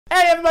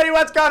Hey everybody,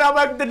 what's going on?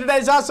 Welcome to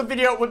today's awesome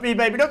video with me,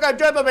 Baby Duck. I'm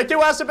joined by my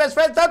two awesome best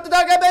friends, Top the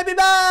Dog and Baby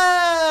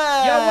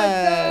Max! Yo,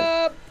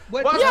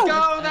 what's up? What's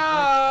going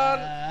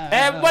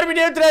on? What are we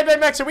doing today, Baby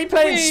Max? Are we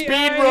playing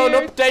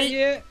speedrun update?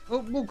 Yeah.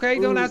 Oh, okay,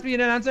 don't ask me an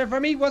answer for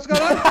me. What's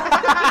going on?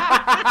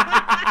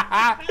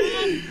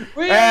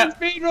 We're in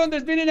speedrun.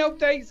 There's been an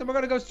update, so we're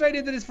going to go straight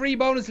into this free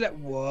bonus.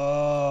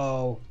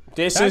 Whoa.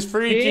 This is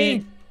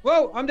freaky.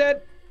 Whoa, I'm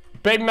dead.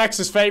 Baby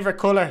Max's favorite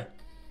color.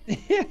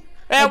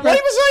 Why was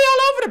I all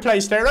over the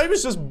place there? I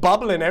was just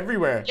bobbling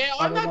everywhere. Yeah,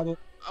 I'm not.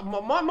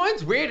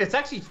 Mine's weird. It's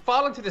actually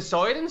falling to the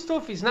side and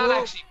stuff. He's not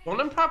actually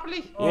running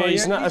properly. Yeah,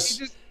 he's not.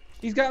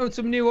 He's got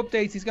some new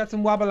updates. He's got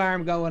some wobble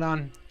arm going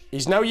on.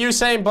 He's no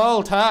Usain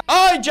Bolt, huh?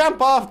 Oh, I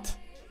jump off.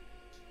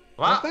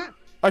 What? What's that?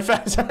 I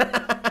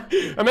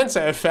fell. I meant to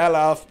say I fell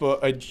off,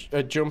 but I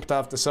jumped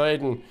off the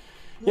side and.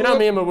 You know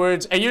me and my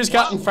words. Are you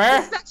gotten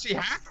far? This is actually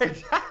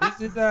hard.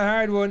 This is a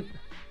hard one.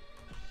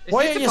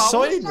 Why are you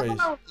sideways?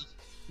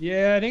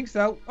 Yeah, I think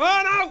so.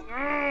 Oh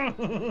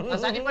no!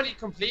 Has anybody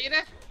completed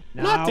it?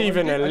 No, not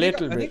even a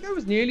little bit. I think I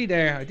was nearly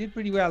there. I did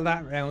pretty well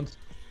that round.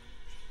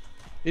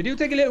 They do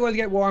take a little while to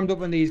get warmed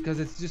up on these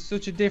because it's just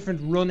such a different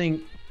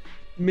running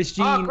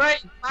machine. Oh,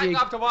 great! Back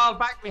off the wall,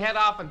 back my head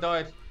off and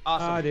died.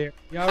 Awesome. Oh dear.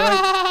 You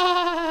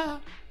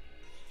alright?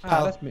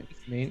 That's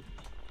mean.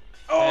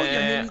 Oh,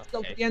 yeah, let's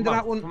go to the end of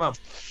that one. Come on.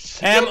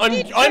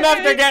 I'm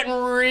after getting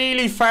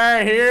really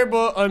far here,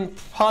 but I'm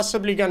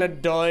possibly gonna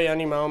die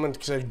any moment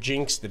because I've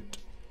jinxed it.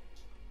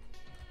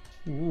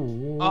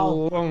 Ooh.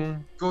 Oh,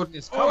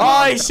 goodness. Oh,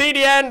 I see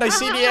the end. I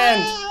see the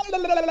end.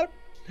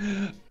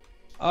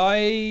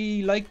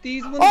 I like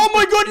these ones. Oh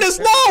my goodness,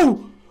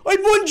 no! I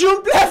had one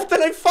jump left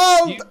and I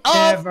fall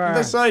off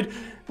the side.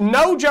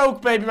 No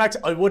joke, Baby Max.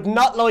 I would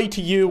not lie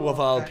to you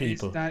of all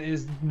people. That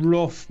is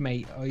rough,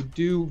 mate. I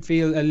do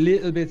feel a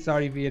little bit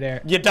sorry for you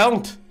there. You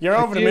don't. You're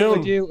over the moon.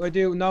 I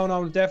do.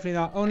 No, definitely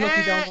not.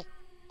 Unlucky don't.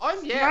 My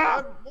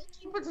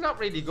jumping's not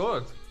really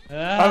good.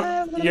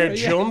 Your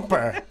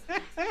jumper.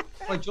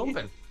 My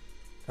jumping.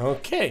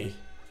 Okay.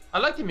 I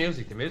like the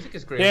music. The music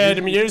is great. Yeah,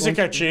 the music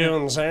are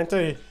tunes, aren't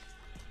they?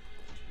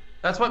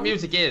 That's what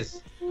music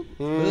is.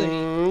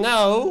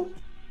 No.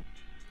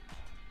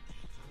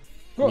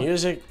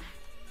 Music.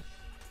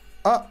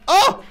 Where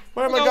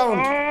am I going?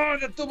 Oh,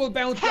 the double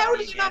bounce. How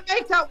did you not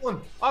make that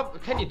one? Oh,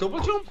 can you double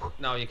jump?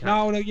 No, you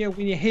can't. No, yeah,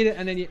 when you hit it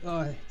and then you,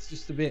 it's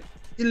just a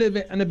little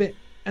bit and a bit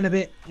and a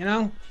bit, you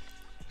know?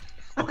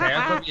 Okay,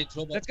 I'll put you in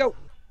trouble. Let's go.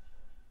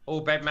 Oh,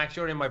 Baby Max,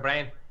 you're in my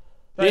brain.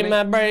 In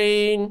my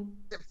brain.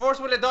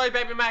 First will it die,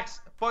 Baby Max.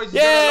 Boys,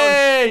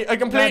 yay! I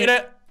completed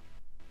it.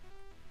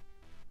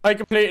 I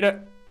completed it.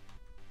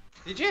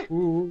 Did you?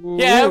 Ooh.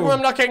 Yeah,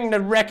 I'm not getting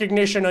the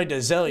recognition I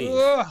deserve.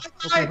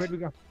 Okay, where do we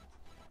go?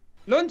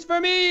 Lunch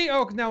for me!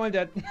 Oh, now I'm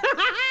dead.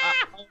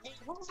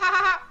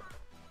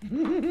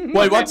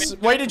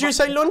 Why did you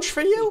say lunch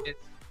for you?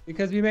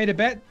 Because we made a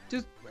bet.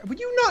 Were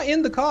you not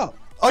in the call?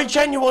 I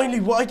genuinely,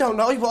 I don't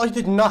know. I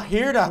did not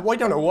hear that. I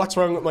don't know what's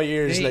wrong with my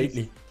ears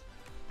lately.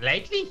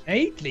 Lately?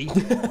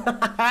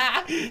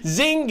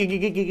 Zing!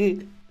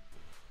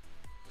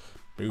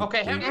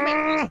 Okay, how do you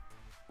make this?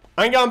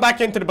 I'm going back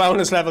into the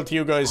bonus level to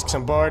you guys because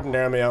I'm bored and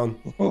they're on my own.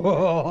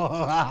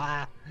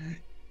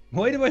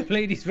 Why do I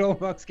play these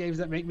Roblox games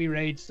that make me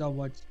rage so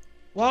much?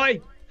 Why?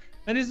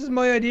 And this is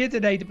my idea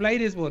today to play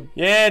this one.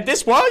 Yeah,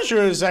 this was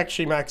yours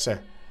actually,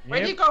 Maxa.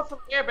 Where do you go from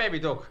here, Baby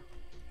Duck?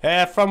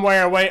 From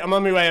where? Wait, I'm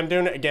on my way. I'm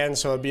doing it again,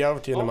 so I'll be over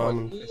to you in a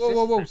moment.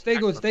 Whoa. Stay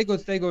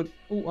good.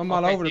 Oh, I'm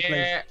all over the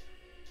place.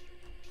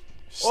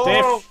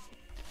 Stiff.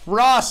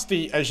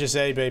 Frosty, as you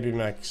say, Baby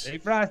Max. Stay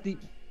frosty.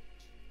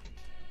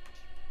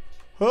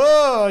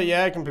 Oh,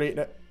 yeah, I completed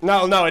it.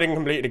 No, I didn't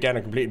complete it again.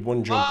 I completed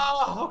one jump.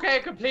 Oh, okay, I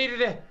completed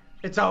it.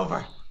 It's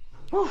over.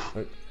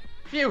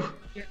 Phew.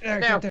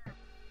 Now,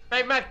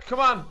 Baby Max, come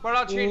on. We're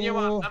all cheering you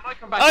on. I might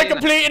come back. I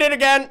completed it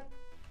again.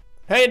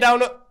 Hey,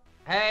 Donut.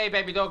 Hey,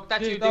 Baby Duck.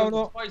 That's you doing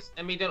it twice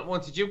and me doing it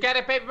once. Did you get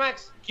it, Baby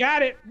Max?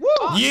 Got it. Woo!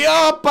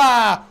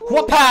 Yoppa!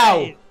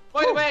 Whoop-pow!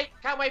 By the way,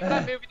 can't wait for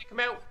that movie to come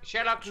out.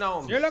 Sherlock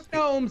Gnomes. Sherlock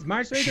Gnomes,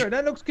 March 23rd.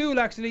 That looks cool,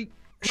 actually.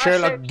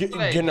 Sherlock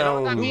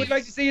Gnomes. Who would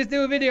like to see us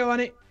do a video on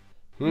it?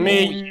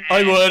 Me.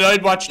 I would.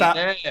 I'd watch that.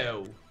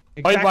 No.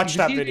 Exactly. I'd watch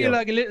that He'd video. be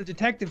like a little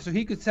detective, so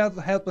he could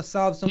help us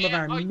solve some of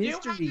our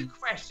mysteries. I do have a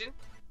question.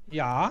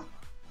 Yeah?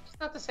 It's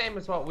not the same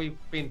as what we've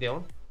been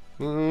doing.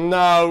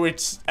 No,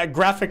 it's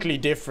graphically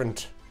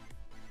different.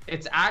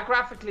 It's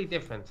graphically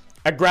different.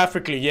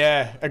 Graphically,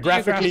 yeah.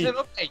 Graphically.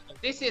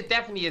 This is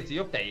definitely is the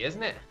update,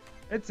 isn't it?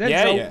 It's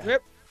yeah.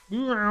 Yep.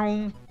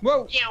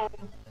 Whoa.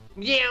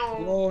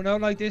 Whoa, no,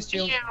 like this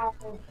tune.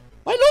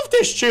 I love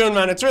this tune,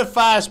 man. It's real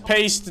fast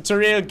paced. It's a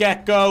real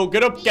get go.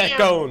 Get up, get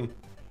going.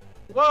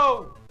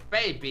 Whoa,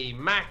 Baby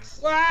Max.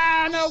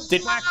 Ah, no.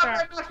 Fell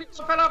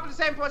off in the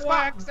same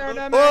spot.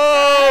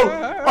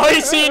 Whoa!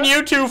 I seen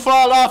you two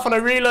fall off and I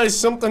realized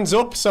something's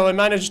up, so I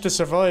managed to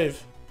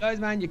survive. Guys,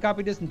 man, you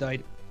copied this and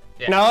died.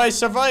 Yeah. No, I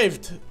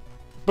survived.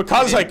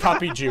 Because I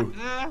copied you.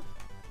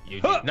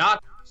 You did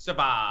not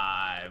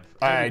survive.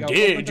 I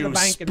did, you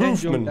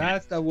spoofman.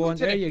 That's the one.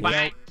 There you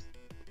go.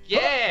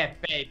 Yeah,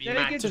 baby, Take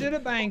Max. it to the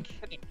bank.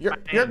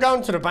 You're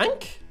going to the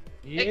bank?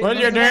 Yeah, While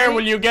you're there,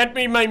 will you get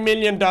me my $1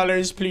 million,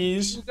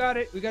 please? We got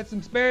it. We got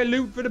some spare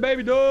loot for the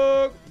baby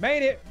dog.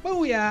 Made it.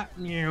 Booyah.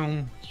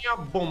 Meow. Yeah,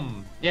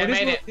 boom. Yeah, Well,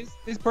 made it.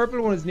 This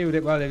purple one is new.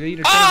 Well, they've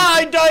either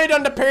I died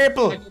on the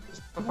purple.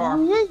 Before.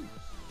 Woo.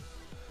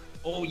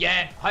 Oh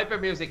yeah, hyper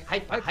music.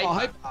 Hyper.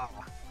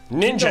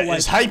 Ninja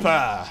is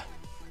hyper.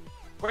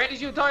 Where did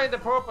you die in the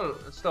purple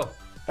stuff?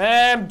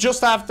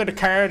 Just after the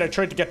card, I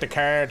tried to get the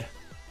card.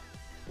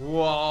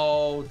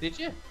 Whoa, did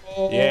you?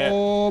 Yeah.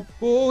 Oh,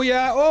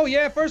 booyah. Oh,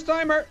 yeah, first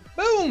timer.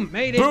 Boom.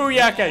 Made it.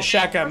 Booyaka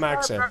shaka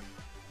maxa.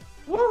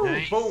 Woo,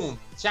 Nice. boom.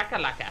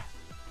 Shakalaka.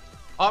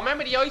 Oh,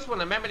 remember the ice one.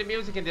 I remember the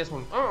music in this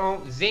one.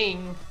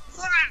 Zing.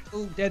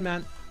 Oh, dead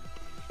man.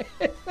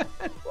 Yeah,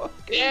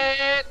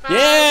 man.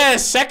 Yeah,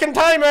 second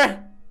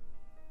timer.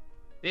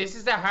 This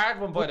is the hard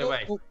one, by the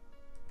way.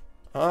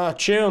 Ah,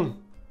 tune.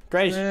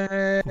 Great.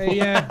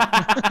 Yeah.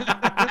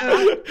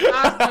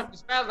 Last time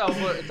as well, though,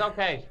 but it's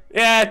okay.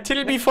 Yeah,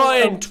 till'll be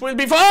fine. 'Twill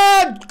be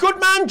fine. Good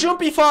man,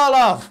 jumpy fall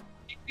off.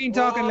 You've been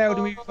talking loud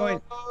and we'll be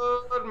fine.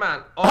 Good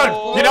man.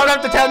 Oh, you don't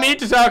have to tell me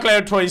to talk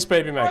loud twice,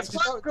 baby Max.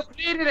 I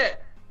completed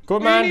it.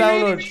 Good man,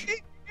 downward. Wait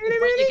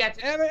till you get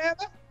to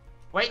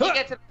Wait till you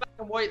get to the black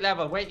and white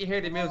level. Wait till you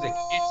hear the music.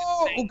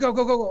 Oh, It's insane.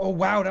 go. Oh,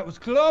 wow, that was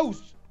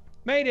close.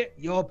 Made it.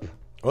 Yup.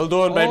 Well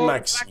done, baby Oh,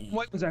 Max. black and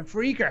white was a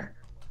freaker.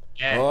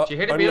 Yeah, Oh, do you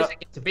hear the I'm music?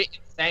 not- It's a bit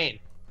insane.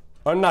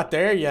 I'm not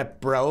there yet,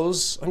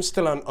 bros. I'm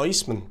still on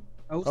Iceman.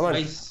 Oh,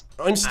 Nice.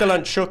 I'm still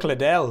on Chuck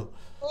Liddell.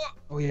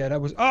 Oh, yeah, that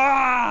was...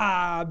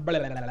 Ah! Blah,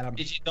 blah, blah, blah.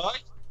 Did you die?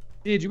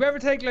 Did you ever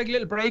take, like,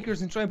 little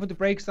breakers and try and put the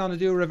brakes on and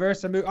do a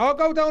reverse and move? Oh,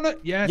 go down it.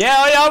 Yes. Yeah,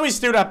 I always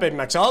do that, baby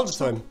Max, all the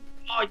time.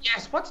 Oh,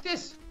 yes. What's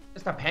this?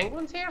 Is there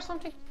penguins here or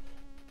something?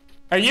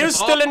 Are you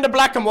still in the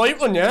black and white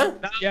one, yeah?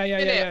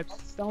 Yeah.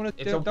 Donut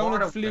It's a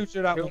water flew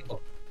through that one.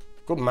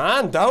 Good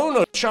man,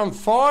 Donut. You're on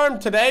form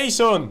today,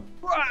 son.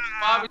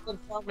 Bobby's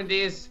informing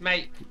these,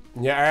 mate.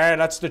 Yeah,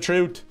 that's the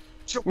truth.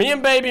 Me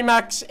and baby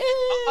Max,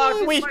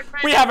 this we is my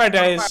friend. have our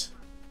days.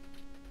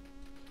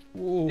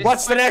 Whoa.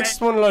 What's the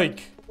next one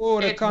like? Oh,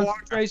 the It's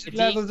concentration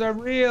water. levels are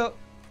real.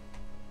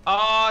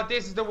 Oh,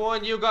 this is the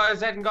one you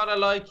guys ain't gonna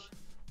like.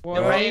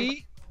 What?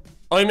 rain-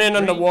 I'm in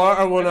on the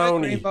water one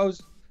only.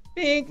 Rainbows.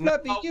 Pink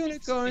fluffy No,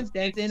 unicorns it's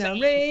dancing insane. on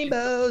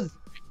rainbows.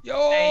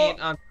 Yo, Insane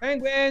on-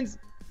 penguins.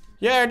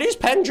 Yeah, are these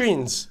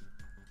pendrines?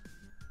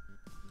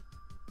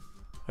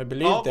 I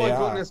believe Oh they my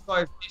are. goodness,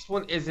 guys. This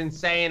one is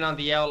insane on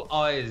the owl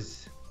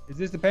eyes. Is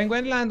this the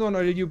penguin land one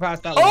or did you pass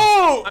that one?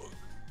 Oh!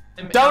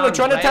 I'm Donut, on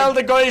trying to red. tell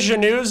the guys your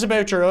news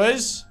about your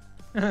eyes?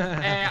 I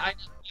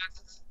need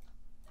glasses.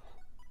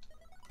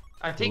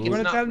 I think You it's want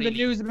to not tell them the really.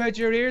 news about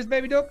your ears,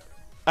 baby duck?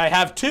 I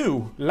have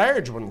two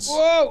large ones.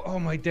 Whoa! Oh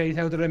my days,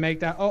 how did I make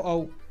that?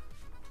 Uh-oh.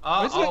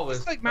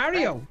 It's like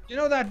Mario. You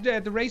know that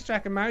the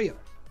racetrack in Mario?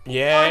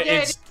 Yeah, Oh, yeah,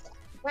 it's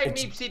played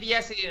me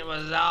CDS and it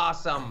was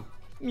awesome.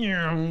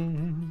 Meow. Oh,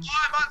 I'm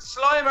on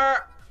Slimer.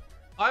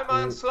 I'm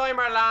on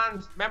Slimer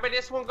land. Remember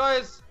this one,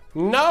 guys?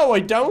 no, I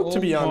don't. To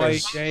be Oh my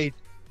honest, days.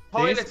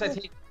 Toilets, I one?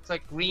 think. It's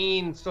like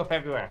green stuff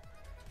everywhere.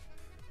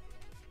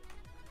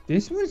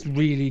 This one's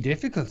really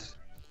difficult.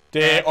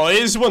 the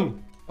eyes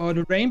one. Oh,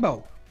 the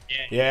rainbow.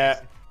 Yeah,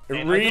 it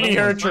Yeah, really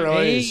I hurt your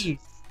eyes. Jeez.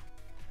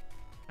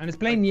 And it's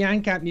playing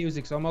Nyan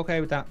music, so I'm okay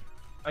with that.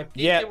 I think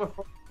Yeah. they were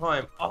for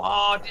time.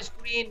 Oh,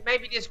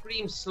 maybe this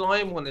green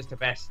slime one is the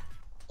best.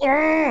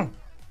 Oh,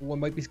 I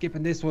might be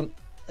skipping this one.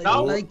 I No,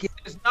 don't like it.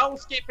 there's no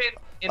skipping.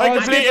 In I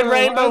the completed match.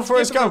 Rainbow I'll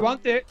first skip if I go.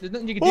 want it. There's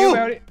nothing you can do Ooh,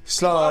 about it.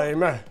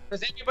 Slimer.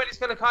 Because everybody's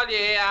going to call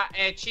you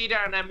a cheater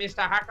and a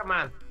Mr.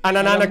 Hackerman. And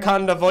an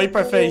anaconda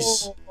viper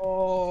face.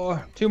 Oh,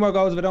 2 more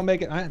goals if I don't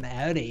make it. I'm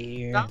out of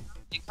here. No,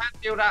 you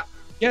can't do that.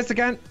 Yes, I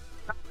can.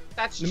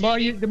 That's The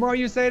cheating. more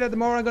you say that, the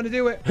more I'm going to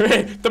do it.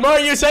 The more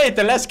you say it,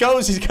 the less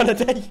goes he's gonna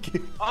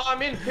take. Oh,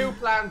 I'm in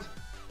poop land.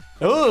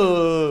 Ooh.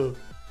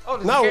 Oh,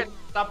 there's No. a kid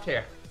stopped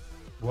here.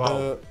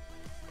 Uh,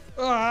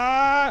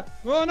 Ah!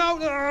 Oh no!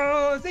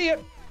 No! See it.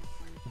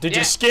 did Yeah.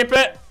 you skip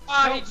it?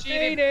 Oh, he Made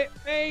cheated. it!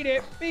 Made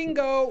it!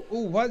 Bingo!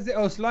 Ooh, what's it?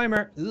 Oh,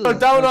 Slimer. Oh,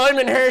 down, I'm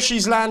in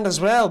Hershey's land as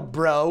well,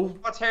 bro.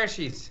 What's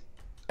Hershey's?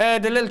 The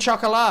little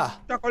chocolate.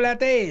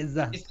 Chocolates.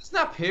 Is this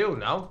not poo,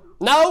 no?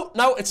 No,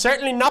 it's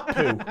certainly not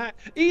poo.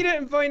 Eat it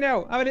and find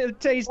out. Have a little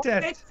taste It's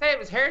test. the same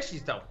as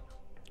Hershey's, though.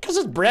 Because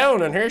it's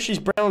brown and Hershey's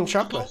brown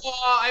chocolate.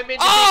 Oh, I'm in,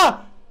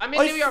 Ah! I'm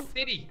in New York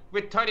City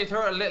with Tiny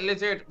Turtle, Little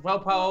Lizard,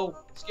 Welpo,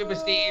 Scuba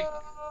Steve.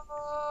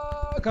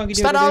 Conky Is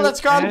that all Doodle-Doo,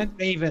 that's gone? And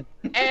Raven.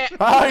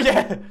 Oh,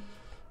 yeah.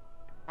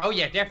 Oh,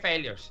 yeah, they're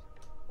failures.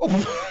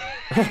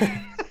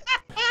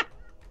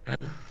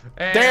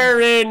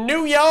 They're in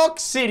New York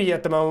City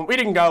at the moment. We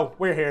didn't go.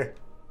 We're here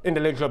in the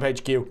Little Club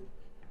HQ.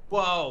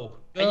 Whoa.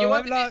 Are Oh, you,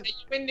 I'm are you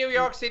in New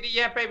York City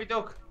yet, baby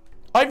duck?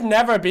 I've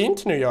never been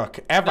to New York,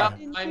 ever.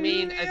 No, I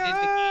mean, as in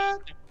the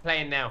game you're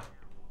playing now.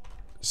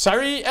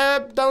 Sorry,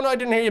 Donna, I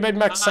didn't hear you, baby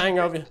Max sang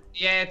over you.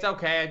 Yeah, it's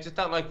okay. I just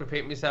don't like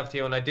repeating myself to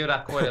you, and I do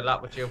that quite a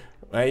lot with you.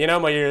 You know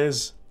my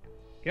ears.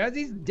 Cause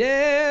he's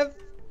deaf.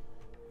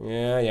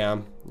 Yeah, I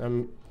am.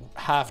 I'm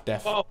half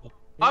deaf. Oh,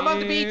 I'm on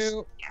the beach.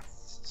 Ew.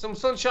 Yes. some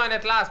sunshine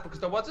at last because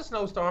there was a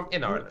snowstorm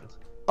in Ireland.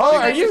 Oh,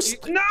 are you?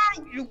 No,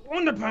 you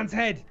underpants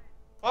head.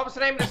 What was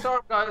the name of the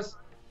storm, guys?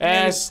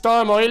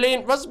 Storm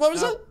Eileen. What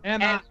was it?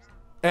 Emma.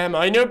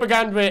 I knew it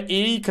began with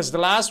E because the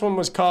last one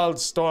was called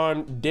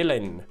Storm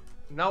Dylan.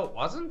 No, it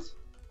wasn't.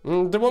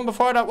 The one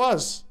before that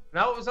was.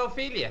 No, it was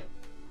Ophelia.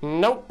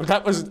 Nope,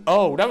 that was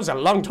a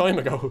long time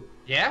ago.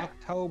 Yeah?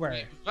 October.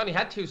 We've only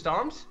had 2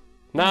 storms.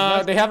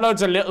 Nah, they have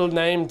loads of little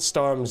named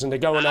storms and they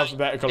go in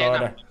alphabetical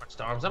order.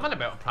 Storms. I'm on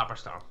about a proper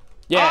storm.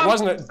 Yeah,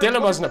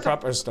 Dylan wasn't a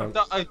proper storm.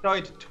 I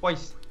died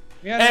twice.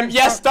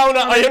 Yes, Donut,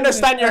 I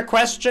understand your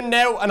question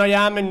now, and I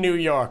am in New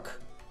York.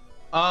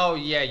 Oh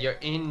yeah, you're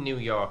in New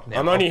York now.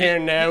 I'm only here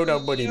now, though,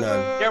 buddy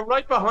man. You're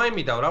right behind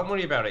me, though. Don't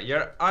worry about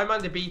it. I'm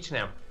on the beach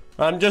now.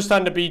 I'm just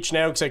on the beach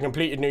now because I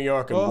completed New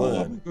York and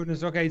Oh my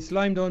goodness. Okay,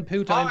 slime done.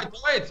 Poo time. Oh,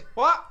 I died.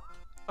 What?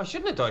 I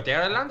shouldn't have died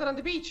there. I landed on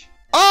the beach.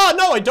 Oh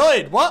no, I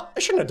died. What?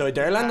 I shouldn't have died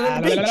there. I landed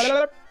on the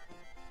beach.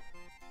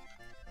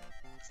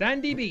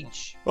 Sandy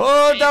Beach.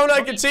 Oh, Donut,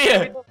 I can see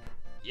you.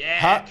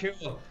 Yeah,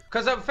 cool.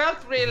 Because I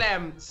felt real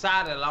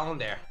sad alone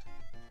there.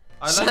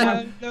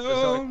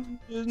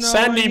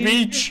 Sandy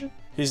Beach.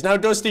 He's now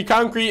Dusty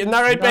Concrete, isn't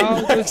that right,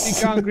 no,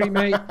 Dusty Concrete,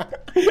 mate.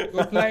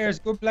 Good players,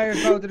 both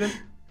of them.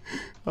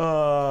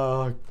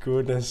 Oh,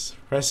 goodness.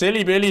 We're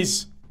silly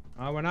billies.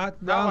 Oh, we're not.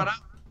 No, we're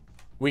not.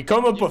 We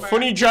come up with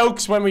funny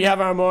jokes when we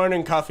have our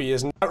morning coffee,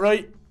 isn't that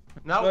right?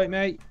 No. Right,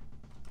 mate.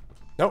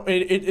 No,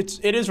 it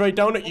is right,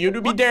 Donut. You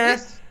to be there,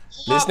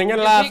 listening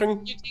and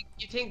laughing.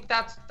 You think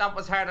that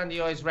was hard on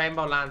the eyes,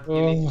 Rainbow Land?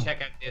 You need to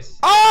check out this.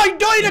 Oh, I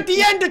died at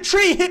the end. A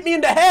tree hit me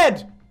in the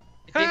head.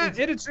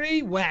 Hit a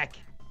tree, whack.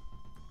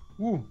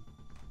 Woo.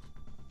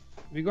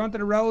 We going to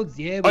the roads?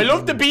 Yeah. I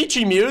love the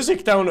beachy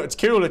music, Donut. It's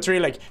cool. It's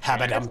really like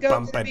habadum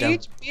bum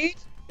badum.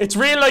 It's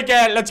real like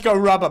let's go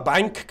rob a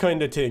bank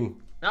kind of thing.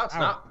 No, it's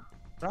not.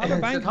 Rob a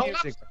bank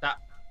music.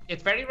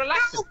 It's very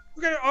relaxing.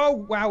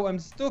 Oh wow, I'm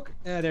stuck.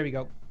 There we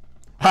go.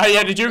 Oh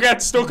yeah, did you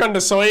get stuck on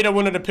the side of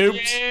one of the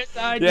poops? Yes,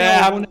 I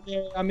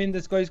did. I'm in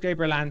the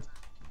skyscraper land.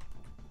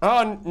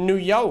 Oh, New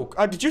York.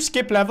 Oh, did you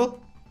skip level?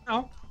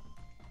 No.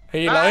 Are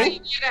you lying?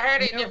 You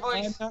heard it in your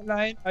voice. I'm not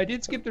lying. I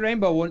did skip the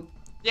rainbow one.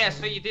 Yeah,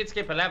 so you did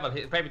skip a level.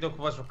 Baby Duck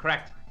was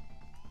correct.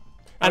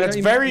 And it's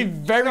very,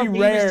 very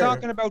rare. He was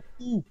talking about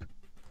poop.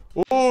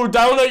 Oh,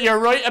 Donut, you're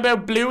right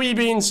about Bluey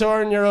being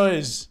sore in your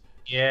eyes.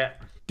 Yeah.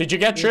 Did you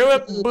get through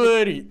it,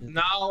 buddy?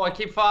 No, I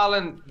keep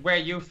falling where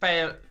you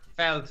failed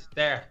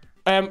there.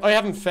 I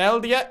haven't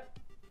failed yet.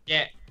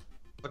 Yeah,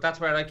 but that's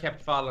where I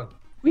kept falling.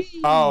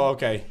 Whee! Oh,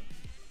 okay.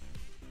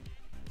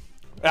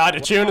 Ah,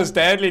 the tune is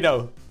deadly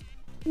though.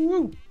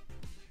 Woo!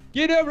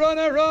 Get up, run!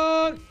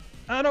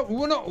 I don't.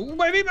 Oh, no,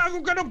 baby,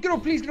 get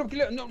up, please, get up.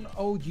 No,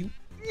 oh, you.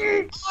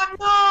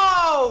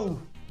 Oh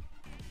no!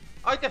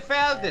 I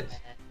failed it.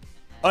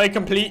 I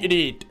completed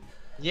it.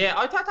 Yeah,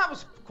 I thought that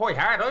was quite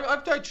hard.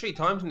 I've died 3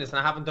 times in this, and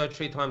I haven't died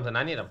 3 times in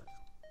any of them.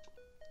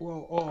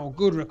 Whoa! Oh,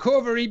 good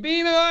recovery,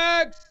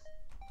 BMAX.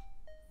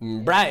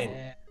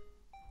 Brian.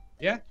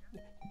 Yeah.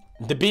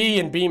 The B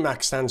in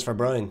BMAX stands for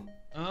Brian.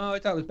 Oh, I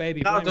thought it was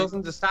baby. No, it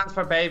doesn't. It stands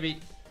for baby.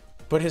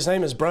 But his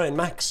name is Brian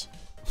Max.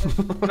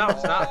 No,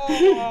 it's not.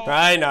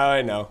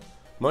 I know.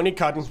 Money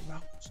cotton.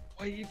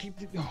 Why do you keep?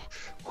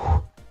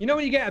 You know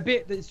when you get a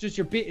bit that's just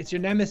your bit, it's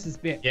your nemesis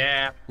bit.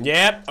 Yeah.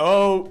 Yep.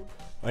 Oh,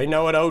 I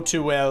know it all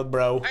too well,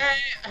 bro.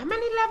 How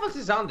many levels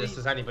is on this?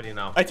 Does anybody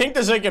know? I think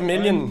there's like a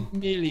million. 1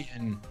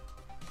 million.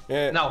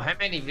 Yeah. No, how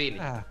many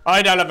really?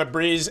 I don't have a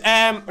breeze.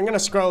 I'm gonna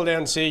scroll down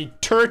and see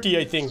 30,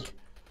 I think.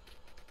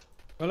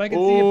 Well, I can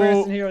see a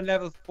person here on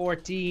level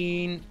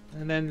 14,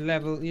 and then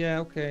level. Yeah,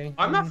 okay.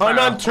 I'm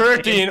on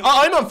 13.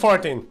 Oh, I'm on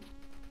 14.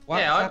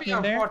 What's I'll be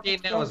on 14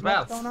 now as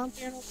well.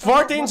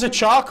 14's a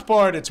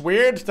chalkboard. It's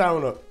weird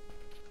down it.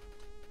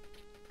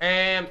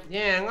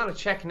 Yeah, I'm gonna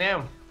check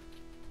now.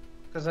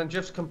 Because I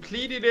just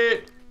completed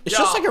it. It's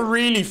just like a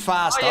really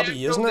fast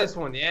hobby, isn't it? This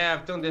one. Yeah,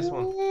 I've done this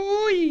one.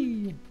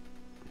 Ooh.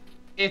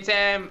 It's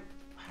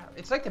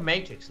like the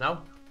Matrix,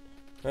 no?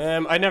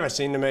 I never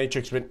seen the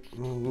Matrix with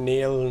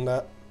Neil and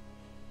that.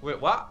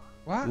 Wait, what?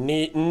 What?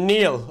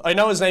 Neil. I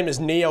know his name is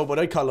Neo, but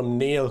I call him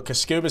Neil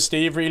because Scuba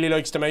Steve really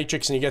likes the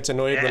Matrix and he gets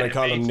annoyed when I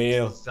call him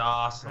Neil. It's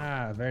awesome.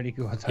 Ah, very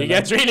good. He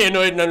gets really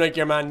annoyed when I'm like,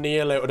 your man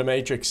Neil out of the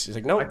Matrix. He's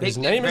like, no, his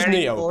name is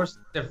Neo.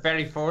 The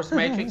very first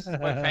Matrix is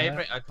my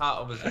favorite. I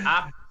thought it was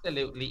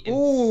absolutely insane.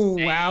 Oh,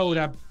 wow,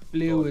 that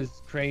blue is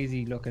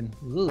crazy looking.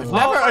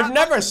 I've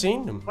never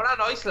seen them. We're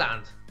on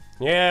Iceland.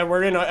 Yeah,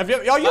 we're in. Were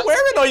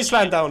in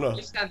Iceland down there?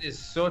 Iceland is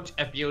such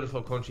a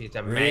beautiful country. It's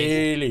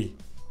amazing. Really?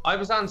 I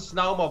was on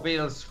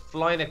snowmobiles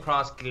flying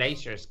across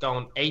glaciers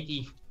going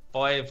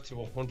 85 to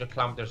 100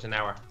 kilometers an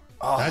hour.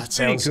 Oh, that's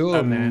pretty cool,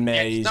 amazing.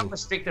 Yeah, there's no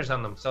restrictors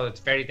on them, so it's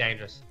very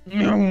dangerous.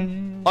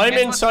 I'm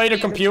inside a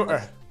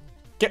computer.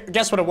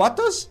 Guess what what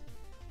does?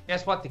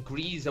 Guess what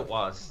degrees it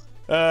was?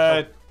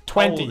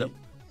 20.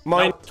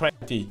 Mine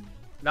 20.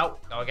 No,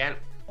 go again.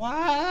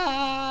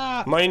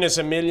 Wow. Minus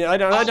a million. I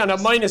don't know.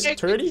 Minus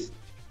 30.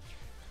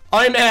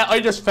 I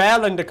just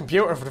fell in the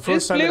computer for the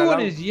first time. This blue one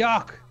is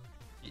yuck.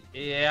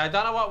 Yeah, I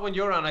don't know what one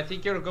you're on. I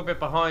think you're a good bit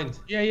behind.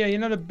 Yeah, you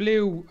know the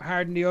blue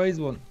hard in the eyes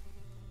one.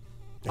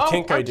 I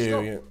think I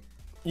do. Yeah.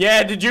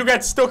 Yeah. Did you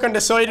get stuck on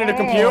the side of the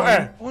computer?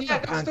 Yeah, I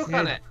got stuck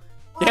on it.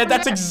 Yeah,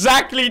 that's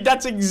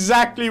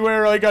exactly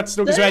where I got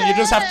stuck as well. You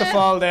just have to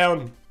fall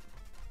down.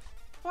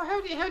 Well,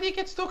 how do you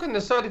get stuck on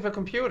the side of a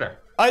computer?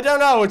 I don't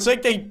know. It's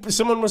like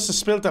someone must have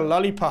spilled a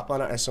lollipop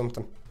on it or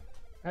something.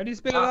 How do you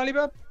spill a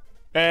lollipop?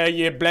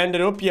 You blend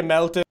it up, you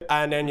melt it,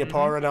 and then you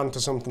pour it onto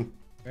something.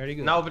 Very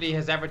good. Nobody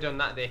has ever done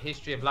that in the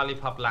history of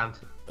Lollipop Land.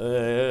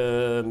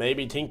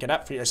 Maybe think of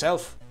that for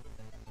yourself.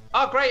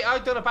 Oh, great.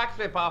 I've done a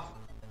backflip off.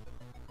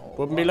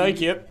 Wouldn't be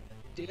like you.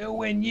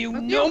 Doing you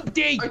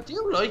numpty. I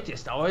do like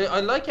this, though. I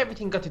like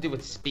everything got to do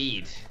with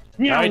speed.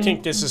 I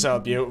think this is so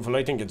beautiful.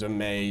 I think it's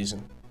amazing.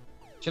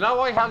 Do you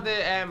know I have the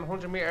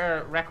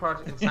 100-meter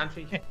record in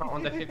Santry for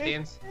under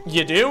 15s?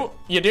 You do?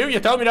 You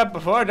told me that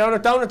before.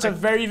 Donut's a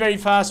very, very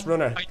fast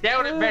runner. I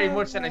doubt it very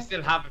much and I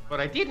still have it, but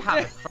I did have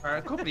it for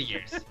a couple of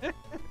years.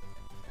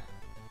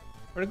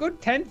 For a good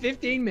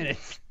 10-15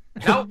 minutes.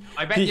 No,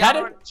 I bet the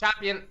all-round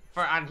champion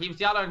and he was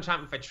the all-round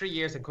champion for 3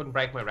 years and couldn't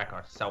break my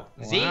record. So,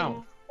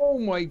 wow. Oh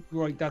my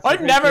god, that's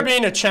I've never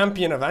been a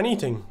champion of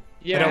anything.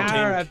 You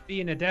are at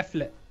being a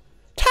deathlet.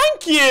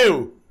 Thank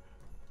you!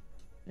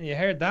 You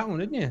heard that one,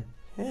 didn't you?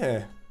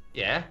 Yeah.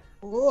 Yeah.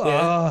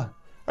 Yeah.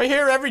 I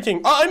hear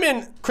everything. Oh, I'm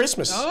in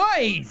Christmas.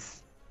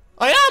 Nice!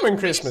 I am in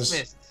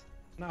Christmas.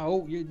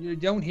 No, you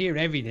don't hear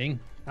everything.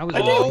 I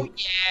do.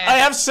 Yeah. I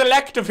have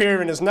selective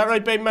hearing, isn't that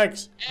right, Baby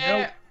Max?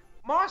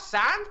 More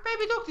sand,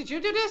 Baby Duck, did you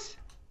do this?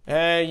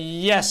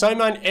 Yes, I'm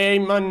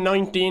on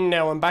 19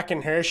 now. I'm back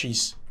in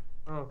Hershey's.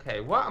 Okay,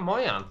 what am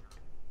I on?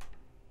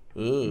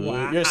 Ooh,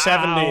 wow. You're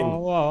 17.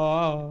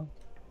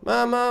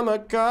 Mama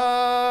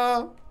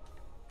go.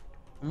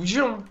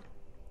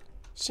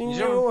 Seen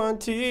you on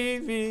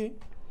TV.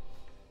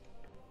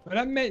 Well,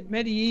 that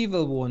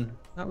medieval one,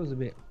 that was a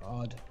bit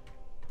odd.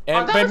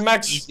 But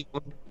Max,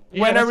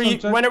 when are we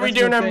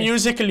doing our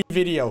musical.ly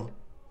video?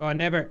 Oh,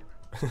 never.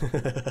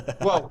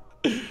 Whoa.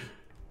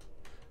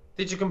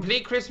 Did you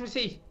complete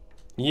Christmassy?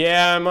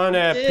 Yeah, I'm on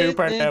a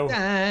pooper now.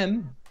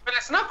 But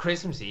it's not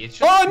Christmassy. It's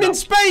just I'm in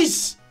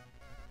space.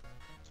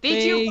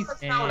 Did you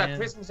know that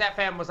Christmas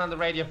FM was on the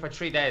radio for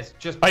 3 days?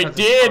 I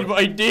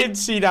did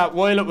see that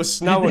while it was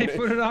snowing. They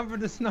put it on for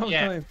the snow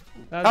time.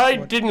 I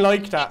didn't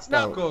like that. It's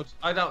not good.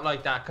 I don't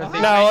like that.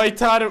 No, I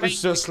thought it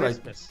was just like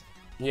Christmas.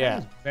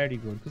 Yeah. Very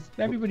good, because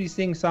everybody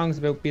sings songs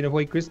about being a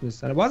white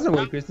Christmas, and it wasn't a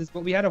white Christmas,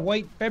 but we had a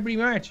white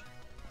February, March.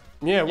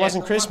 Yeah, it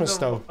wasn't Christmas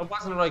though. It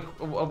wasn't like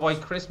a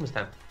white Christmas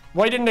then.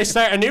 Why didn't they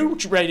start a new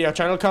radio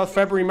channel called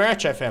February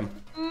March FM?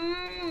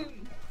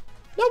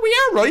 No, we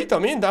are right.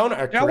 I'm in down at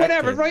our Yeah,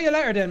 whatever. Write a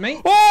letter then,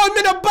 mate. Oh, I'm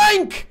in a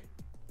bank.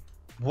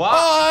 What?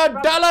 Oh,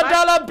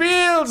 dollar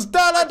bills.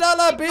 Dollar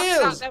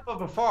bills. That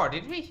level before,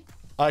 did we?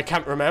 I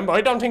can't remember.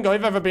 I don't think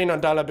I've ever been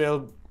on dollar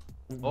bill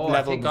level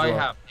I think before. I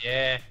have.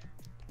 Yeah.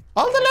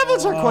 All the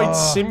levels are quite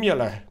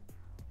similar.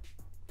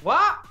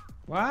 What?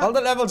 All the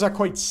levels are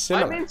quite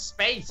similar. I'm in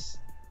space.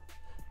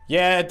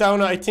 Yeah,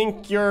 Donna, I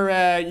think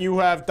you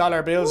have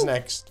dollar bills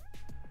next.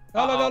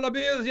 Dollar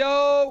bills,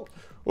 yo.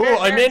 Oh,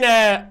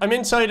 I'm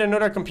inside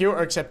another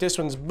computer, except this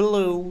one's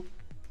blue.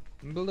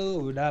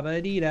 Blue da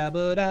ba dee da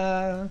ba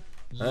da.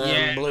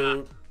 Yeah.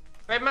 Blue.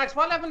 Wait, Max,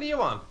 what level are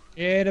you on?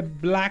 Yeah, the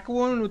black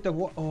one with the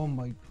oh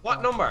my god.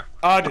 What number?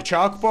 Oh, the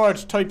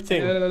chalkboard type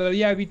thing.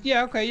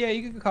 Yeah, okay, yeah,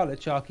 you could call it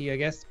chalky, I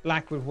guess.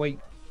 Black with white.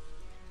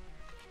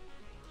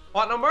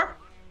 What number?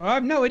 I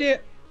have no idea.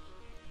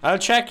 I'll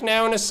check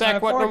now in a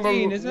sec what 14,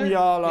 number is it? we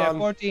all on. Yeah,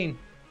 14.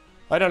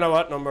 I don't know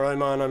what number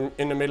I'm on. I'm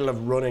in the middle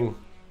of running.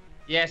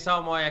 Yeah, so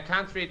am I. I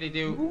can't really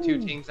do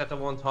two things at the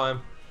one time.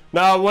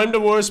 No, I'm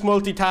the worst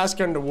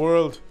multitasker in the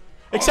world.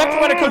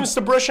 Except when it comes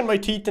to brushing my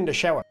teeth in the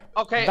shower.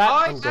 Okay,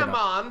 I am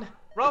on.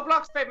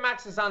 Roblox Baby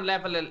Max is on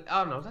level.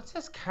 Oh no, that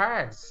says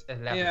cards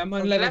 11. Yeah, I'm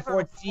on level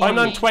 14. I'm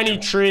on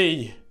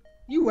 23.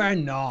 You are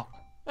not.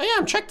 I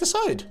am. Check the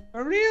side.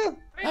 For real?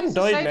 I haven't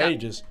died in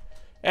ages.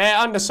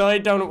 On the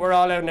side, down where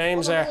all our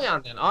names are.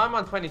 I'm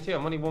on 22.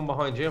 I'm only one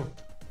behind you.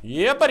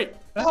 Yeah, buddy.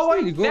 That's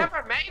really good.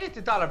 Never made it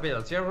to dollar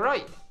bills. You're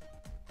right.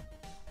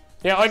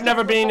 Yeah, I've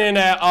never been in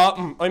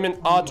autumn. I'm in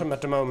autumn at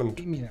the moment.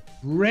 Give me a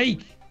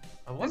break.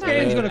 This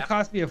game's gonna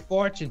cost me a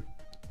fortune.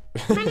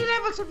 How many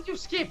levels have you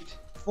skipped?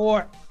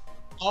 4.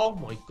 Oh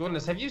my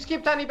goodness. Have you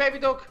skipped any, Baby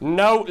Duck?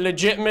 No,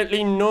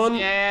 legitimately none.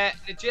 Yeah,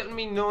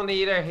 legitimately none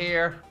either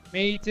here.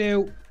 Me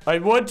too. I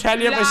would tell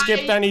you if I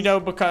skipped any though,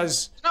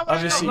 because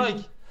obviously. I don't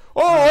like?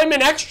 Oh, I'm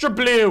in extra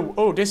blue.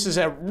 Oh, this is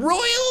a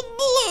royal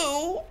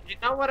blue. You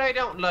know what I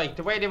don't like?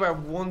 The way they were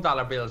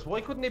 $1 bills. Why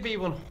couldn't they be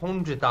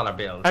 $100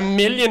 bills? $1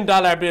 million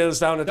bills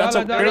down it. That's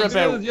what we're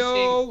about.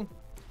 Yo.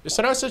 Is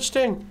there no such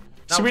thing?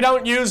 No. So we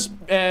don't use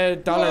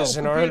dollars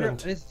in Ireland.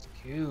 This is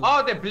cute.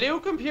 Oh, the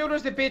blue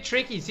computer's a bit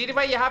tricky. See the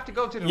way you have to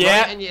go to the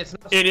right and it's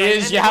not it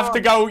is. You have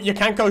to go. You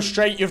can't go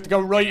straight. You have to go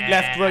right,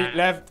 left, right,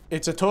 left.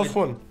 It's a tough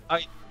one.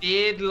 I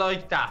did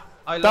like that.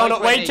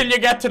 Don't wait till you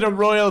get to the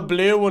royal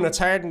blue one. It's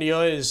hard in the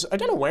eyes. I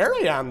don't know where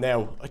I am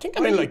now. I think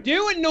I'm in like. What are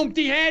you doing,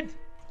 numpty head?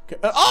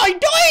 Oh, I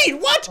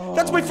died! What?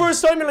 That's my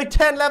first time in like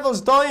 10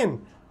 levels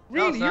dying.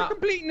 Really? You're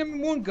completing them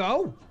in one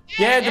go?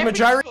 Yeah, the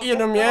majority of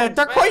them, yeah.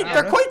 They're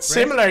quite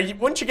similar.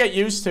 Once you get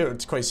used to it,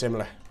 it's quite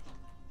similar.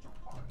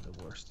 Oh,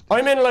 the worst.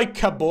 I'm in like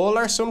Kabul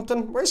or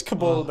something. Where's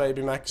Kabul,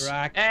 baby Max?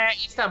 Iraq.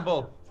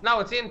 Istanbul. No,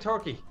 it's in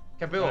Turkey.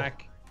 Kabul.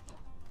 Iraq.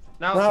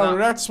 No,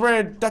 that's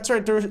where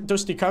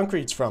Dusty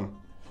Concrete's from.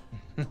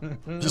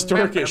 He's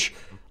Turkish,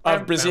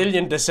 of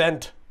Brazilian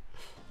descent.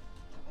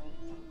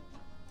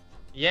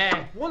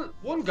 Yeah,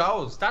 one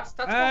goes. That's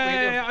what we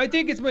do. I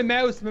think it's my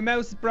mouse. My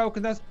mouse is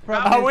broken. That's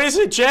probably. Oh, is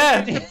it,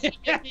 yeah?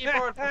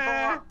 Keyboard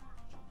before.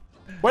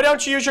 Why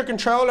don't you use your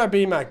controller,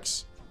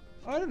 B-Max?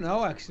 I don't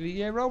know actually.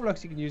 Yeah,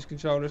 Roblox you can use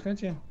controllers,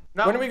 can't you?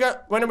 No.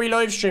 When are we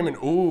live streaming?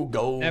 Ooh,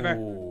 gold. Never.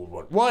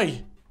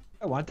 Why?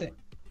 I want it.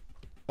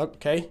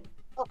 Okay.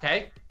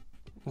 Okay.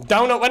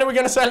 Donut, when are we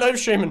gonna start live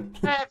streaming?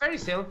 Very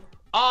soon.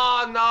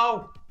 Oh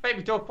no,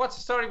 baby duck. What's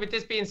the story with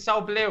this being so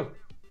blue?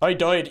 I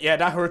died. Yeah,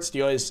 that hurts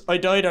the eyes. I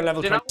died on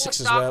level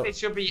 26 as well. Do you know what they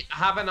should be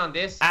having on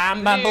this?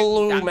 I'm a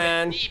blue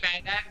man.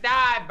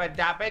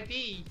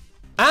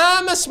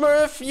 I'm a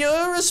smurf,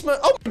 you're a smurf.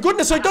 Oh my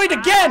goodness, I died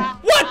again!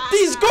 What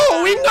is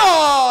going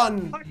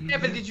on? What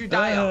level did you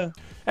die on?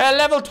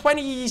 Level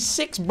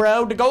 26,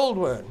 bro, the gold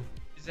one.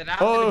 Is it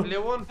after the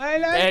blue one? I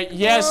like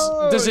yes,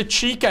 there's a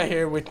chica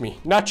here with me.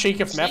 Not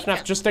Chica from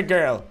FNAF, just a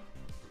girl.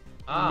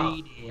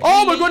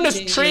 Oh my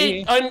goodness,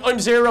 3. I'm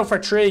 0 for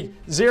 3.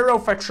 0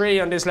 for 3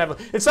 on this level.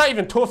 It's not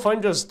even tough,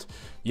 I'm just,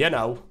 you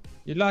know.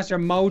 You lost your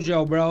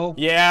mojo, bro.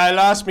 Yeah, I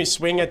lost me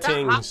swing of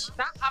things.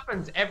 That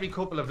happens every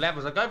couple of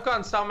levels. Like, I've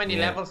gotten so many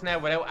levels now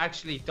without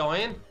actually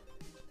dying.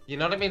 You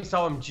know what I mean?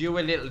 So I'm due a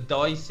little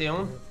die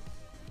soon.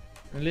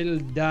 A little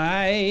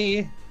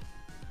die.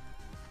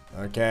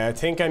 Okay, I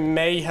think I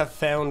may have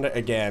found it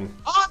again.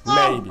 Oh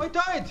no! Maybe. I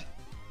died!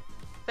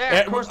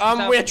 There,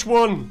 on which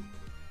one?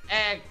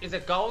 Is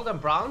it gold and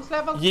bronze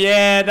level?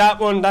 Yeah, that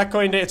one, that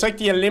kind of, it's like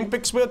the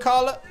Olympics, we'll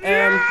call it.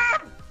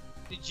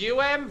 Did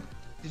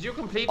you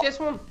complete this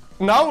one?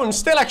 No, I'm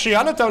still actually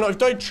on it though. I've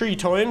died 3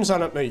 times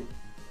on it, mate.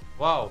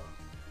 Wow.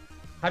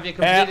 Have you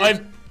completed it?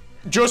 I've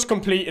just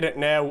completed it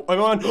now.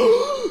 I'm on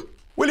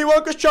Willy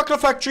Wonka's Chocolate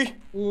Factory.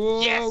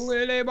 Whoa, Yes.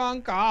 Willy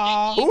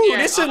Wonka. Ooh,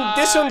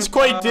 this one's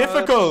quite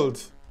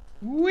difficult.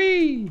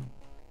 Wee.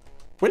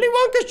 Willy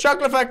Wonka's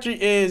Chocolate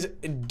Factory is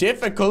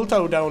difficult,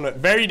 though, down it.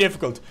 Very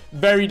difficult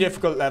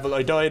level.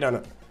 I died on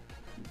it.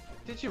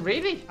 Did you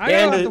really? I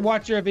don't have to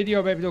watch your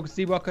video, baby duck, to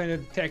see what kind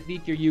of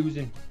technique you're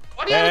using.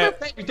 What are you doing,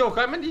 baby duck?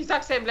 I'm in the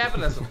exact same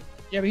level as him.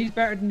 Yeah, but he's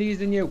better than these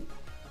than you.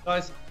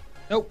 Guys.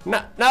 Nope.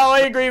 No,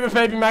 I agree with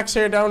Baby Max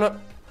here, down it.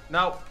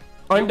 No.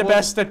 I'm the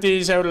best at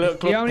these out of little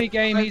club. The only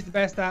game he's the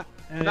best at.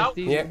 And No.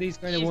 these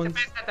kind of ones.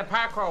 He's the best at the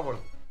parkour one.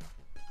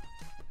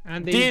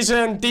 And These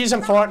and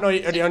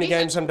Fortnite are the only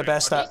games I'm the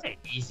best at.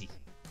 Easy.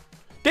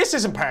 This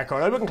isn't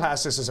parkour. I wouldn't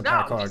class this as a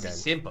parkour this game.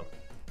 is simple.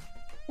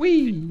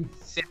 Wee.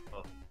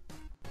 Simple.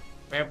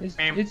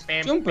 It's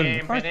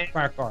jumping. First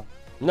parkour.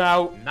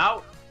 No.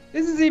 No.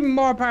 This is even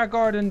more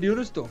parkour than the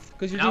other stuff,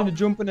 because you're doing the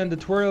jumping and the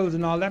twirls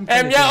and all that.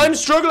 Yeah, I'm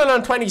struggling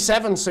on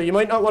 27, so you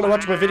might not want to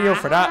watch my video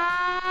for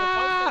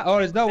that. Oh,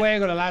 there's no way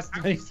I'm gonna last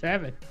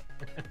 27.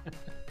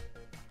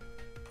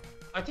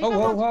 I think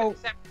I'm on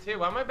 27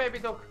 too. Am I, baby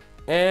duck?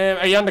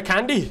 Are you on the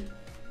candy?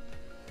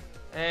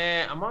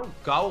 I'm on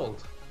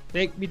gold.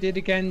 Take me to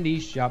the candy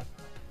shop.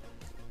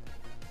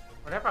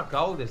 Whatever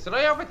gold is. Did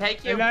I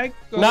overtake you? I like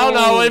gold.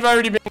 No, I've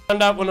already been on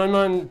that one. I'm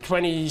on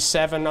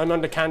 27. I'm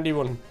on the candy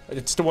one.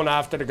 It's the one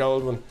after the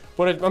gold one.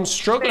 But I'm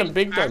struggling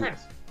big time.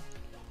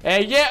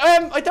 I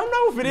don't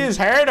know if it is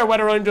hard or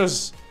whether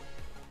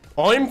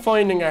I'm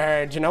finding it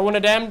hard. You know, one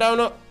of them down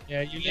it?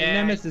 Yeah, you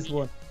nemesis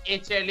one.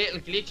 It's a little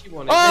glitchy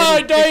one. Oh,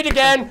 I died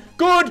again.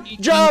 Good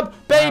job,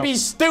 baby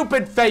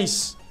stupid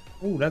face.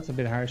 Oh, that's a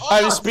bit harsh.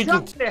 I was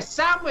speaking. The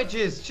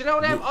sandwiches. Do you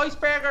know them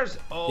icebergers?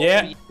 Oh,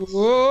 yeah.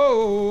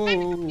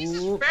 Whoa. This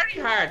is very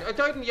hard. I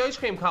died in the ice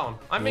cream cone.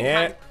 I'm in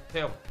candy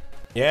too.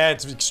 Yeah,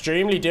 it's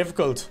extremely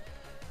difficult.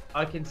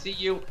 I can see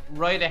you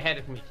right ahead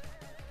of me.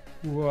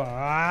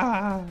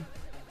 Wow.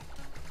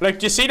 Like,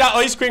 do you see that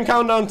ice cream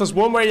countdown? There's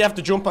one where you have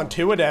to jump on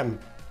 2 of them.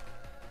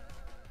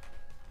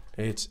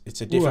 It's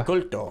a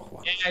difficult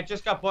though. Yeah, I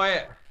just got by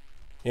it.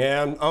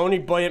 Yeah, I'm only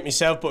by it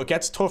myself, but it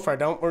gets tougher.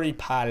 Don't worry,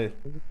 pal.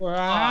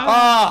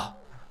 Wow.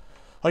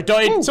 I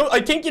died. Ooh. So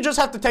I think you just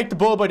have to take the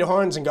bull by the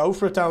horns and go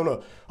for it, down there.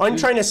 I'm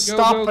trying to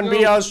stop and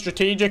be all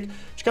strategic.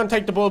 Just gonna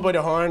take the bull by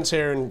the horns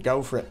here and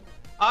go for it.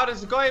 Oh,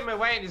 there's a guy in my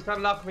way and he's gonna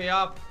lock me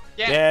up.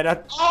 Yeah,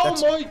 that's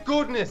my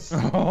goodness.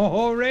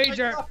 Oh,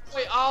 Rager. I got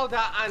by all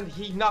that and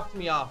he knocked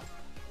me off.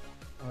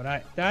 Oh,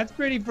 that's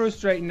pretty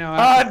frustrating now.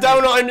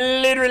 Donut, I'm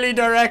literally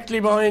directly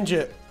behind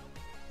you.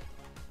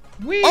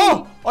 Wee.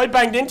 Oh, I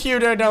banged into you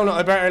there, Donut.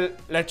 I better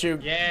let you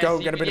go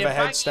get a bit of a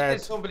head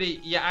start. Somebody,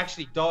 you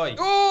actually died.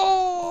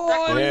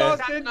 Oh, I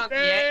lost in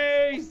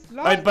face.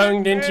 I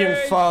banged into you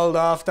and falled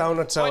off,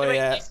 Donut, so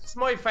This is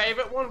my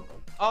favourite one.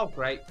 Oh,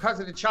 great. Because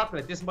of the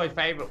chocolate, this is my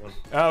favourite one.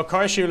 Oh, of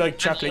course you like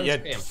chocolate,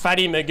 you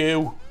fatty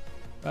Magoo.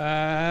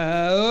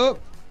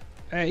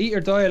 Eat or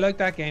Die, I like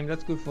that game.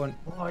 That's good fun.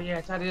 Oh,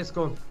 yeah, that is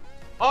good.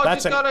 Oh,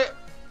 That's just got it.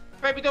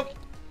 Baby duck.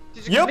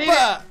 Did you complete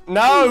Yuppa!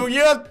 No,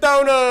 you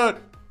donut!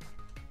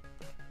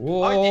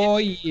 Oh,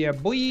 yeah,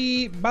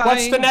 boy. Bye.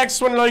 What's the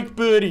next one like,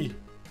 buddy?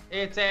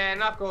 It's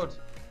not good.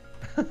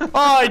 Oh,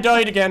 I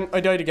died again. I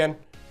died again.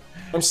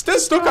 I'm still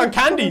stuck on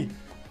candy.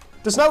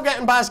 There's no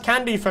getting past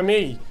candy for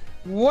me.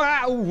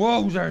 Wow,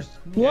 wowzers.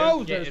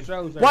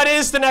 Wowzers. What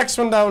is the next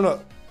one,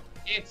 donut?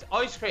 It's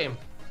ice cream.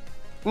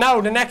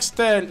 No, the next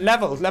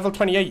level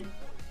 28.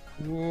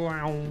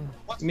 Wow.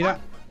 What's Give me that.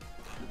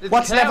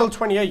 What's cloud. level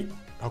 28?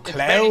 Oh, It's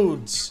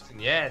clouds.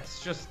 Yeah,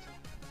 it's just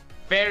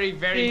very,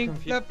 very Big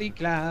confusing. fluffy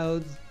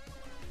clouds.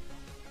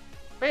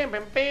 Bam,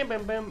 bam, bam,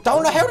 bam, bam.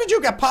 Donut, how did you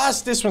get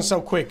past this one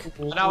so quick?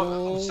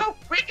 No, so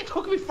quick. It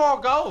took me 4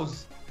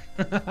 goals.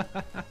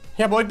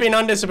 Yeah, but I've been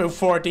on this about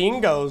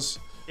 14 goals.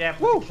 Yeah,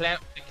 but the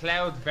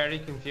cloud's very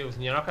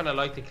confusing. You're not gonna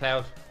like the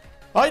cloud.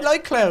 I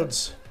like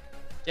clouds.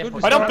 Yeah,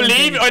 but I don't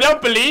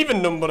believe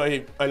in them, but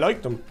I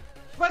like them.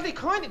 well, they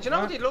kind of. Do you know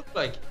what they look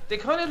like? They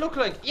kind of look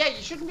like. Yeah,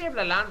 you shouldn't be able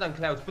to land on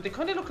clouds, but they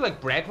kind of look like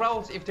bread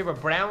rolls. If they were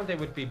brown, they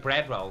would be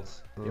bread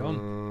rolls.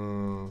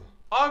 Yum.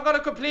 Oh, I'm gonna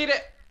complete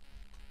it.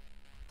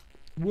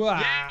 Wow.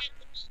 Yeah,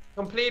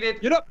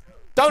 completed. Get up.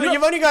 Donut,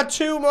 you've only got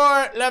 2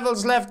 more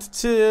levels left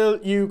till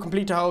you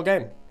complete the whole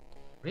game.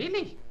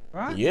 Really?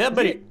 What? Yeah,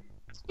 buddy.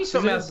 Be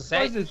something else to say.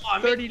 What is it, Oh, I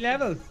mean, 30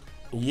 levels.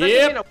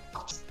 Yep.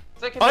 it's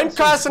like I'm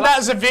classing that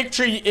as a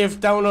victory if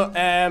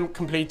Donut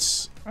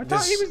completes I thought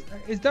this. he was.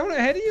 Is down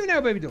ahead of you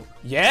now, baby duck?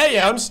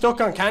 Yeah, I'm stuck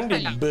on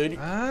candy, buddy.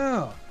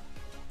 Oh.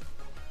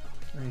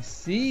 I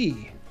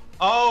see.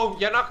 Oh,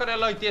 you're not gonna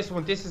like this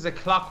one. This is a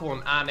clock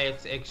one, and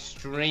it's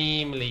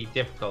extremely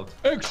difficult.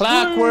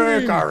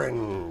 Clockwork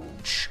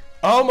Orange.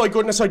 Oh my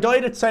goodness, I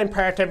died at the same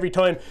part every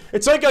time.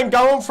 It's like I'm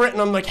going for it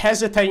and I'm like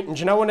hesitating. Do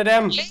you know one of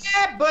them?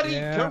 Yeah, buddy,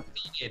 Yeah.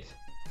 completed.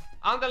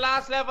 On the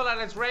last level, and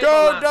it's rainbow.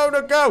 Go, land.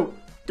 Donut, go!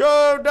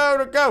 Go,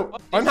 Donut, go!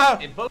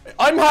 Oh,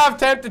 I'm half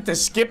tempted to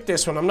skip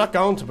this one. I'm not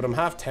going to, but I'm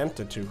half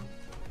tempted to.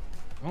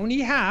 Only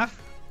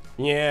half.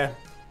 Yeah.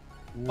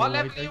 What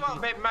level do you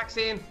want, baby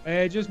Maxine?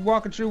 Just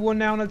walking through one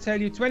now and I'll tell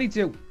you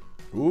 22.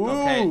 Ooh.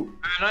 Okay. And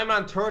I'm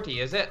on 30,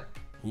 is it?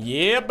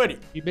 Yeah, buddy.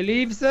 You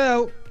believe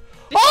so?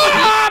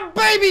 Ah,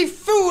 baby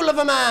fool of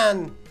a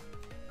man!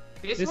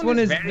 This one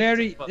is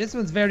very. difficult. This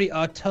one's very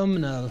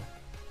autumnal.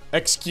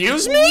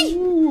 Excuse me?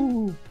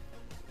 Ooh.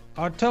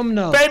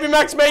 Autumnal. Baby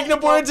Max making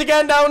up words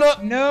again,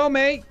 Donut. No,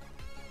 mate.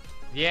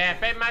 Yeah,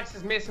 baby Max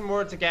is missing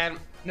words again.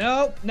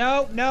 No,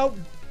 no, no.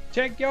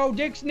 Check your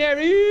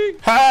dictionary.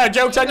 Ha,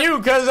 joke's on you,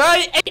 cause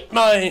I ate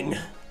mine.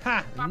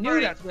 Ha, I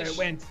knew that's where it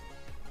went.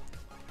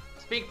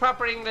 Speak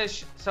proper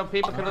English so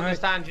people can Alright.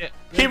 understand you.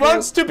 He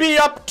wants to be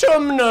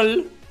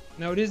autumnal.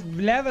 No, this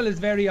level is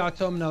very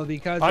autumnal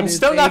because I'm it is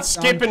still not based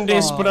on skipping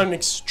this, fall. but I'm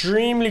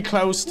extremely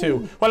close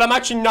to. Well, I'm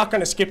actually not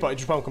going to skip it. I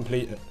just won't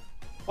complete it.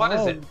 What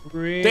is Oh, it?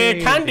 really?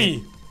 The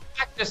candy.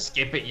 Just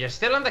skip it. You're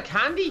still on the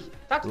candy.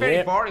 That's very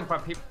Yeah. boring for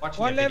people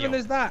watching What the level video.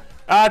 is that?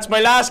 It's my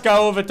last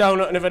go of it,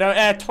 Donut. And if I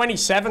don't,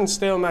 27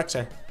 still,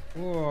 Maxer.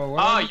 Whoa,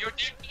 Oh, you're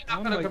definitely not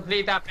Oh going to my-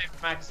 complete that, baby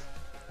Max.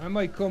 I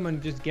might come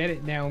and just get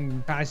it now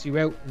and pass you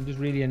out and just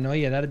really annoy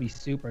you. That'd be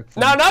super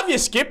fun. No, not if you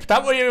skip.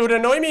 That way it would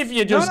annoy me if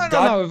you just no,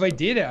 got... no. If I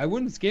did it, I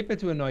wouldn't skip it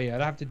to annoy you.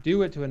 I'd have to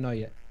do it to annoy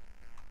you.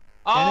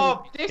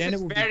 Oh, would- this then it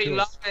is would be very cool.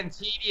 long and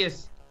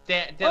tedious.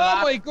 The Oh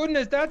last... my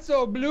goodness, that's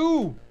so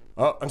blue.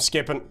 Oh, I'm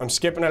skipping. I'm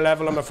skipping a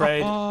level, I'm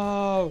afraid.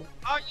 Oh,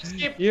 Oh, you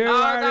skipped. you oh,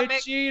 are that a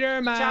makes-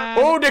 cheater, man.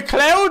 Oh, the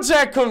clouds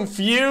are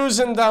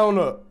confusing,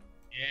 Donut.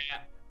 Yeah.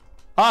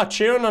 Ah,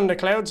 chewing on the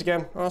clouds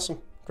again. Awesome.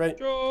 Great.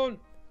 John.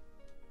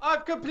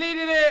 I've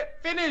completed it.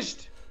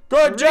 Finished.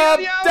 Good job,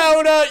 Radio.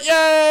 Donut!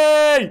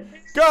 Yay!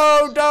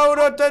 Go,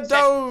 Donut the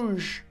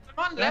Doge!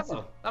 I'm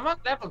on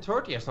level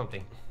 30 or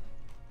something.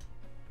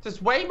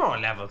 There's way more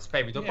levels,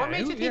 baby duck. Yeah, What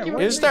makes you yeah, think you what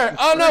were... Is there?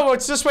 Oh no,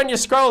 it's just when you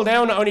scroll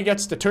down, it only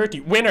gets to 30.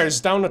 Winners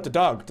down at the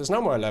dog. There's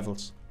no more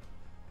levels.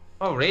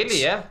 Oh,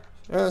 really? Yeah.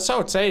 So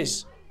it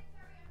says.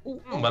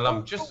 Well,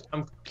 I'm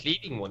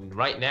completing one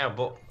right now,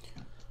 but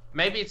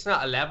maybe it's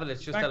not a level.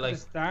 It's just Back a to like, the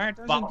start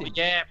or something.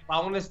 yeah,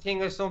 bonus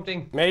thing or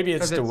something. Maybe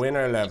it's 'Cause the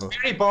winner level. It's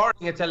very boring.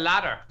 It's a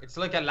ladder. It's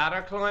like a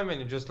ladder climb,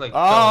 and you just like. Oh,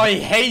 I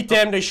hate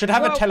them. They should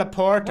have a Whoa,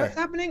 teleporter. What's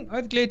happening?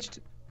 I've glitched.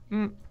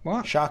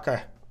 What?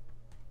 Shocker.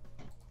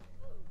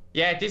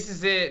 Yeah, this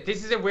is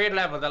a weird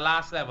level. The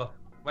last level,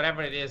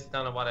 whatever it is,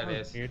 don't know what it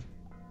is. Weird.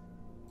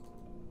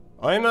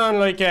 I'm on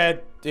like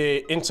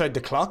the inside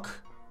the clock.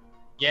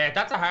 Yeah,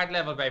 that's a hard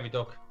level, baby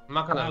duck. I'm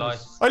not gonna lie.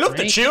 I love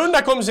the tune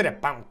that comes in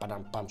it. Bam, bam,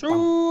 bam, bam.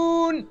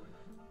 June.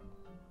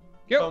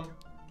 Go.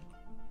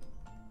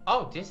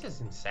 Oh, this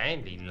is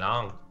insanely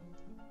long.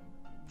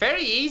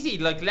 Very easy,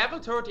 like level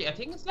 30. I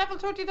think it's level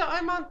 30 that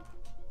I'm on.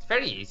 It's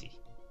very easy.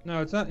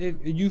 No, it's not.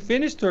 You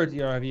finished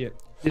 30 or have you?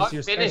 This I've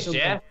your finished, special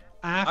yeah. one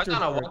After I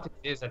don't know 30. what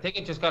it is. I think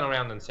it's just gone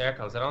around in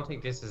circles. I don't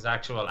think this is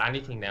actual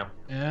anything now.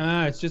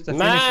 Ah, it's just a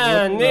My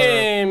finish.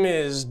 name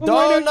is Well,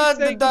 why don't Donut you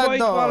say the goodbye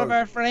to all of Dog.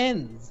 our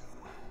friends?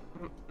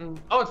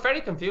 Oh, it's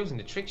very confusing.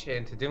 It tricks you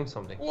into doing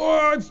something.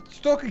 Whoa, it's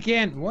stuck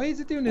again. Why is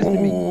it doing this to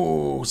me?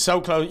 Oh,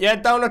 so close. Yeah,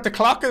 down at the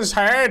clock is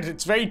hard.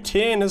 It's very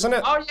thin, isn't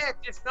it? Oh yeah,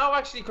 it's not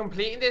actually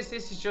completing this.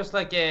 This is just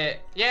like a...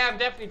 Yeah, I'm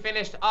definitely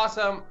finished.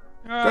 Awesome.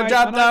 Good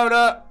job,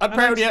 Dowda. I'm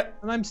proud of you.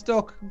 And I'm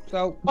stuck,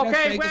 so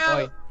okay,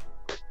 well...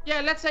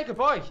 Yeah, let's say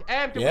goodbye.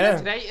 The winner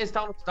today is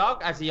Donald's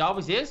dog, as he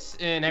always is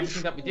in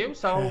everything that we do.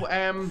 So,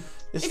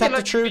 is that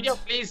the truth? Video,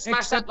 please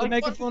smash that like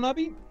make it fun,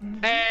 Abby.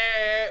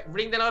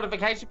 Ring the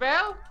notification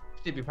bell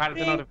to be part of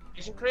the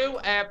notification crew.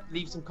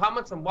 Leave some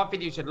comments on what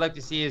videos you'd like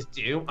to see us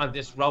do on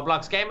this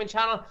Roblox gaming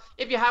channel.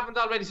 If you haven't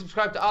already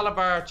subscribed to all of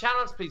our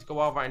channels, please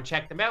go over and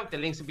check them out. The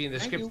links will be in the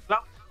description below.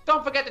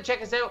 Don't forget to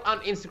check us out on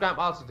Instagram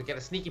also to get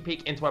a sneaky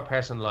peek into our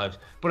personal lives.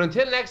 But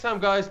until next time,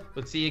 guys,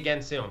 we'll see you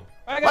again soon.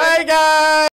 Bye, guys.